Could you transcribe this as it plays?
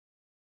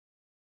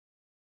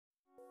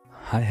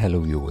Hi, hello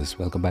viewers,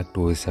 welcome back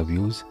to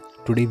Osrviewss.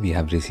 Today we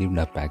have received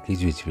a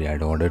package which we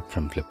had ordered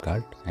from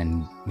Flipkart,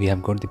 and we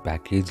have got the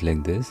package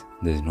like this.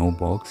 There is no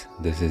box,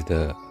 this is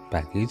the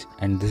package,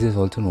 and this is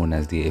also known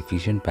as the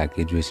efficient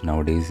package, which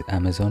nowadays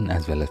Amazon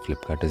as well as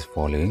Flipkart is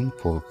following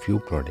for few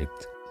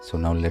products. So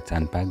now let's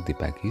unpack the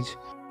package.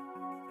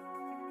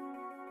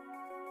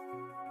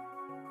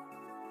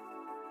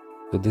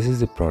 So this is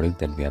the product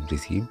that we have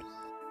received.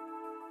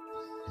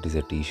 It is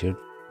a t-shirt.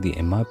 The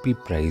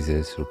MRP price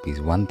is rupees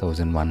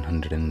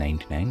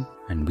 1199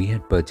 and we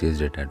had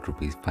purchased it at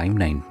rupees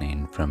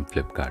 599 from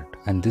Flipkart.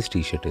 And this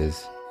t-shirt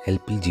is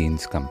LP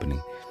Jeans company.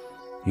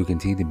 You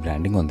can see the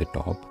branding on the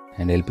top,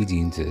 and LP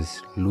Jeans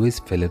is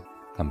Philippe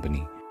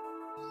company.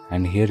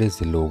 And here is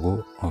the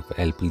logo of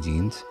LP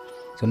Jeans.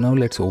 So now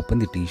let's open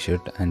the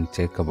t-shirt and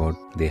check about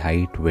the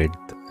height,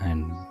 width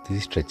and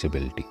the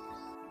stretchability.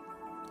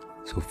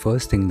 So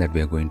first thing that we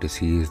are going to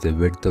see is the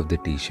width of the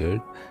t-shirt.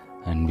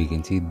 And we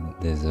can see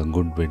there's a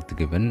good width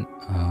given.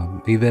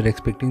 We were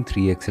expecting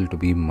 3XL to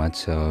be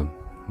much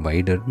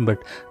wider,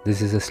 but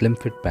this is a slim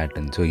fit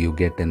pattern, so you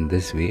get in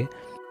this way.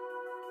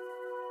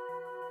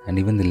 And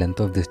even the length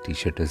of this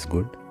t-shirt is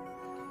good.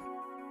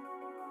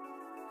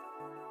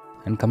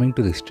 And coming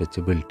to the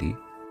stretchability,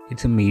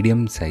 it's a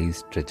medium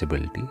size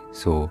stretchability,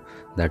 so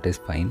that is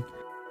fine.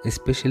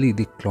 Especially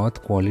the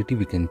cloth quality,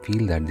 we can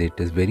feel that it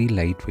is very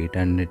lightweight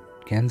and it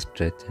can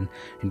stretch and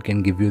it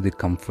can give you the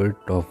comfort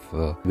of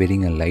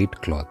wearing a light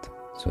cloth.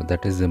 So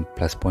that is the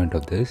plus point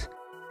of this.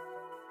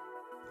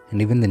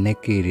 And even the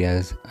neck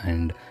areas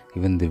and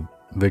even the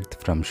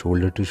width from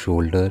shoulder to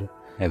shoulder,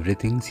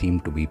 everything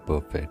seemed to be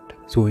perfect.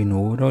 So in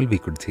overall, we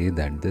could say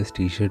that this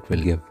t-shirt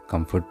will give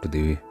comfort to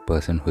the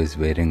person who is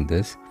wearing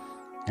this,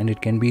 and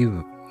it can be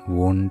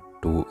worn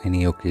to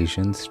any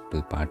occasions,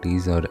 to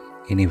parties or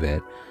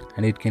anywhere,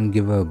 and it can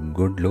give a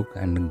good look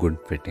and good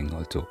fitting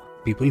also.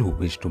 People who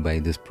wish to buy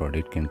this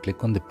product can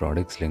click on the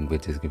products link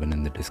which is given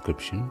in the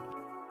description.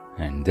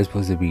 And this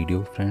was the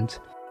video, friends.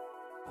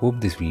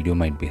 Hope this video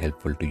might be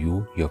helpful to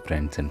you, your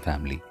friends and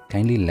family.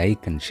 Kindly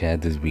like and share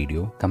this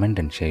video, comment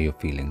and share your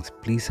feelings.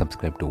 Please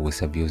subscribe to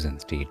Osrviewss and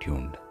stay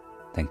tuned.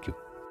 Thank you.